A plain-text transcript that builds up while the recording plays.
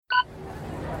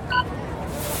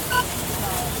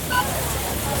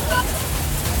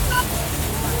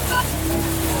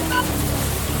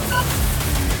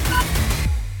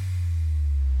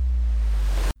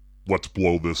Let's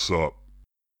blow this up.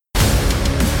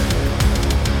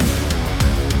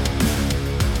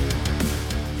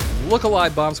 Look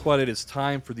alive, Bomb Squad, it is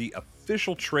time for the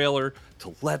official trailer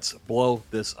to Let's Blow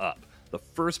This Up, the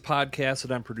first podcast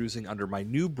that I'm producing under my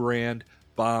new brand,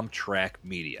 Bomb Track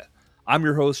Media. I'm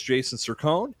your host, Jason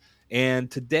Sircone, and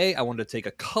today I wanted to take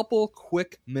a couple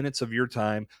quick minutes of your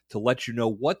time to let you know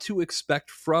what to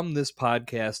expect from this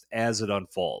podcast as it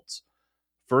unfolds.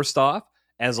 First off,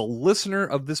 as a listener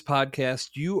of this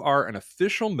podcast, you are an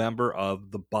official member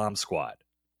of the Bomb Squad.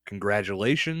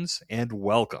 Congratulations and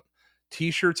welcome.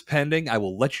 T-shirts pending. I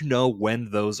will let you know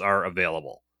when those are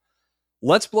available.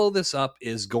 Let's Blow This Up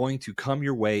is going to come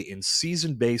your way in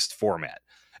season-based format.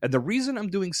 And the reason I'm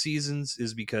doing seasons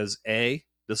is because A,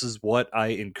 this is what I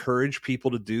encourage people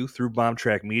to do through Bomb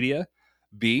Track Media.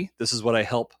 B, this is what I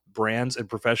help brands and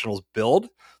professionals build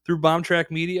through Bomb Track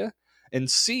Media. And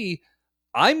C,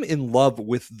 I'm in love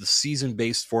with the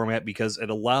season-based format because it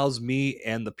allows me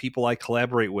and the people I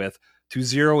collaborate with to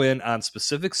zero in on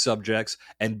specific subjects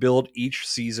and build each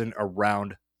season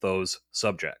around those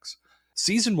subjects.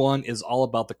 Season 1 is all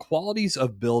about the qualities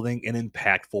of building an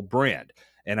impactful brand,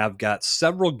 and I've got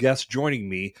several guests joining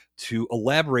me to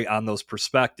elaborate on those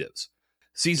perspectives.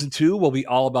 Season 2 will be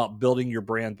all about building your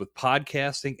brand with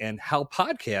podcasting and how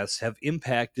podcasts have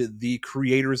impacted the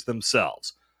creators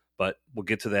themselves. But we'll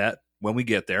get to that when we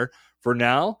get there. For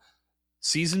now,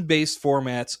 season-based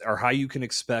formats are how you can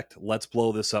expect Let's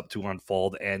Blow This Up to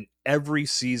unfold, and every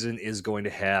season is going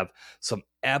to have some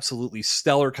absolutely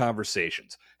stellar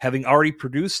conversations. Having already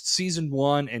produced season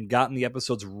 1 and gotten the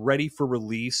episodes ready for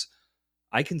release,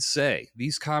 I can say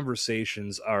these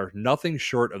conversations are nothing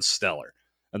short of stellar.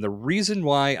 And the reason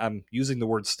why I'm using the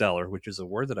word stellar, which is a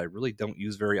word that I really don't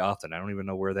use very often, I don't even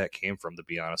know where that came from, to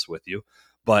be honest with you,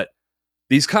 but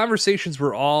these conversations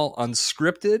were all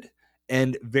unscripted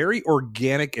and very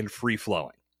organic and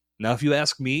free-flowing. Now, if you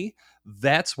ask me,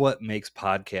 that's what makes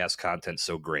podcast content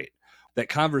so great. That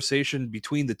conversation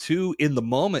between the two in the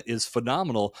moment is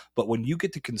phenomenal, but when you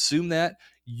get to consume that,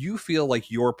 you feel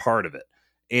like you're part of it.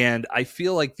 And I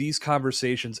feel like these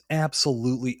conversations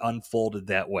absolutely unfolded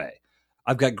that way.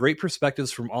 I've got great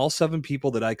perspectives from all 7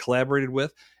 people that I collaborated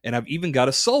with, and I've even got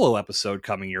a solo episode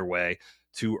coming your way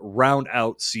to round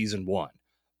out season 1.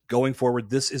 Going forward,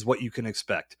 this is what you can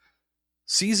expect.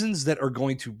 Seasons that are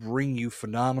going to bring you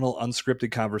phenomenal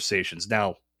unscripted conversations.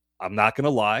 Now, I'm not going to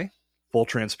lie, full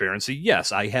transparency,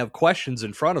 yes, I have questions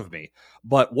in front of me,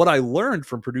 but what I learned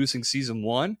from producing season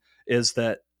 1 is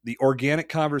that the organic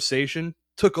conversation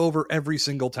took over every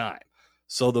single time.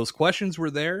 So those questions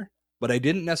were there, but I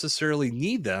didn't necessarily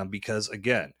need them because,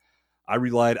 again, I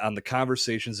relied on the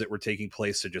conversations that were taking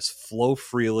place to just flow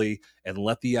freely and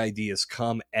let the ideas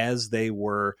come as they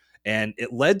were. And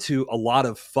it led to a lot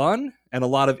of fun and a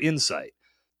lot of insight.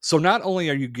 So not only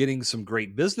are you getting some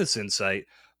great business insight,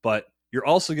 but you're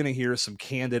also going to hear some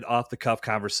candid off-the-cuff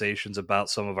conversations about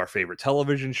some of our favorite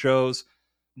television shows.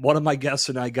 One of my guests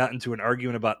and I got into an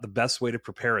argument about the best way to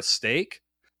prepare a steak.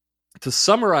 To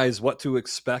summarize what to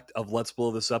expect of Let's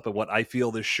Blow This Up and what I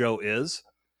feel this show is,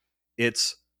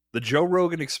 it's the Joe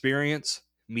Rogan Experience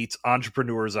meets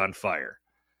Entrepreneurs on Fire.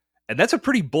 And that's a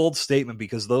pretty bold statement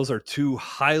because those are 2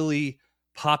 highly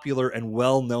popular and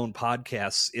well-known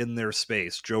podcasts in their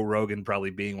space. Joe Rogan probably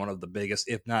being one of the biggest,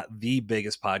 if not the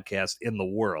biggest podcast in the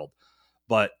world.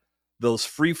 But those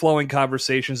free-flowing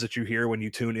conversations that you hear when you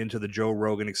tune into the Joe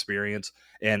Rogan Experience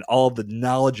and all of the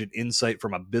knowledge and insight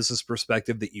from a business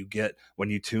perspective that you get when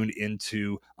you tune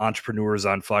into Entrepreneurs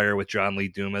on Fire with John Lee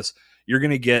Dumas, you're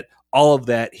going to get all of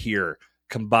that here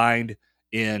combined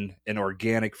in an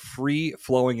organic,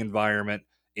 free-flowing environment.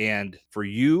 And for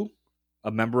you,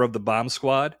 a member of the Bomb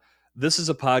Squad, this is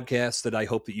a podcast that I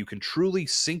hope that you can truly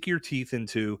sink your teeth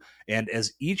into. And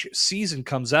as each season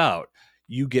comes out,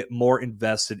 you get more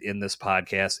invested in this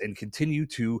podcast and continue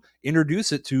to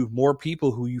introduce it to more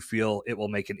people who you feel it will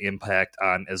make an impact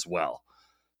on as well.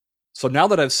 So now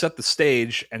that I've set the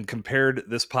stage and compared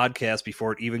this podcast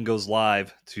before it even goes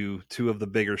live to 2 of the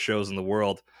bigger shows in the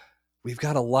world, we've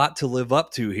got a lot to live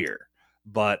up to here,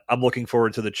 but I'm looking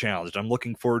forward to the challenge. I'm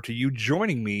looking forward to you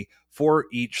joining me for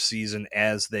each season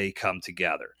as they come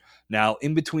together. Now,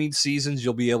 in between seasons,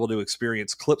 you'll be able to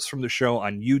experience clips from the show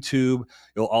on YouTube.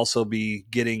 You'll also be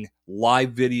getting live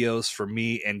videos from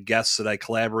me and guests that I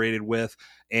collaborated with,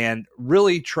 and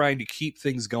really trying to keep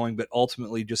things going, but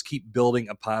ultimately just keep building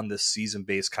upon this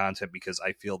season-based content because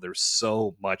I feel there's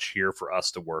so much here for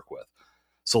us to work with.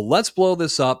 So let's blow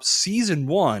this up. Season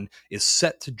 1 is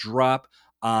set to drop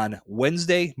on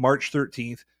Wednesday, March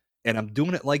 13th, and I'm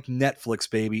doing it like Netflix,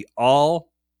 baby. All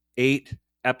 8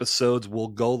 episodes will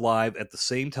go live at the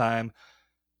same time.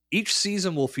 Each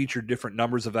season will feature different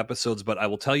numbers of episodes, but I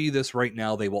will tell you this right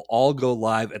now, they will all go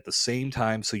live at the same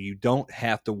time, so you don't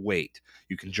have to wait.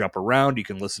 You can jump around, you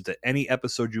can listen to any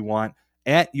episode you want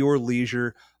at your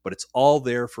leisure, but it's all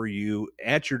there for you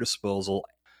at your disposal.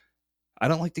 I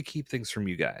don't like to keep things from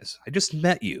you guys. I just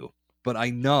met you, but I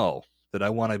know that I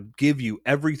want to give you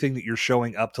everything that you're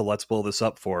showing up to Let's Blow This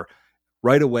Up for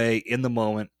right away in the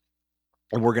moment,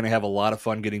 and we're going to have a lot of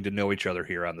fun getting to know each other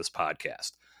here on this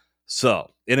podcast. So,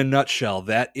 in a nutshell,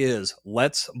 that is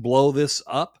Let's Blow This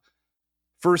Up.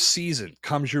 First season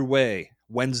comes your way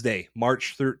Wednesday,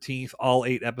 March 13th. All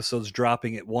 8 episodes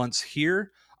dropping at once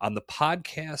here on the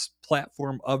podcast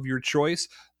platform of your choice.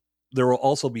 There will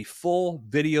also be full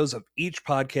videos of each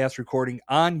podcast recording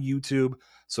on YouTube.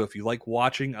 So if you like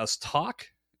watching us talk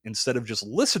instead of just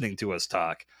listening to us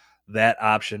talk, that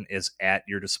option is at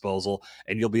your disposal,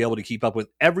 and you'll be able to keep up with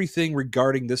everything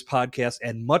regarding this podcast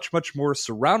and much, much more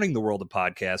surrounding the world of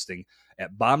podcasting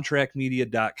at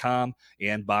bombtrackmedia.com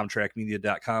and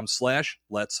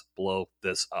bombtrackmedia.com/let's blow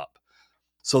this up.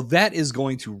 So that is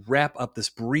going to wrap up this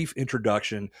brief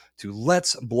introduction to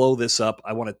Let's Blow This Up.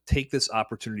 I want to take this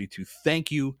opportunity to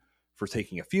thank you for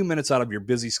taking a few minutes out of your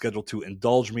busy schedule to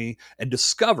indulge me and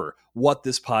discover what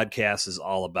this podcast is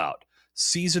all about.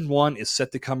 Season 1 is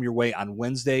set to come your way on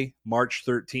Wednesday, March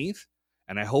 13th,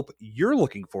 and I hope you're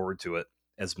looking forward to it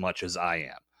as much as I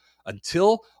am.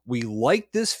 Until we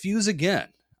light this fuse again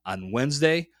on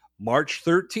Wednesday, March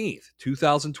 13th,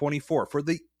 2024, for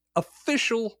the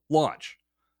official launch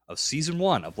of Season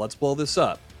 1 of Let's Blow This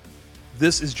Up,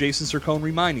 this is Jason Sircone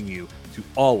reminding you to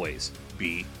always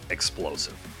be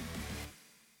explosive.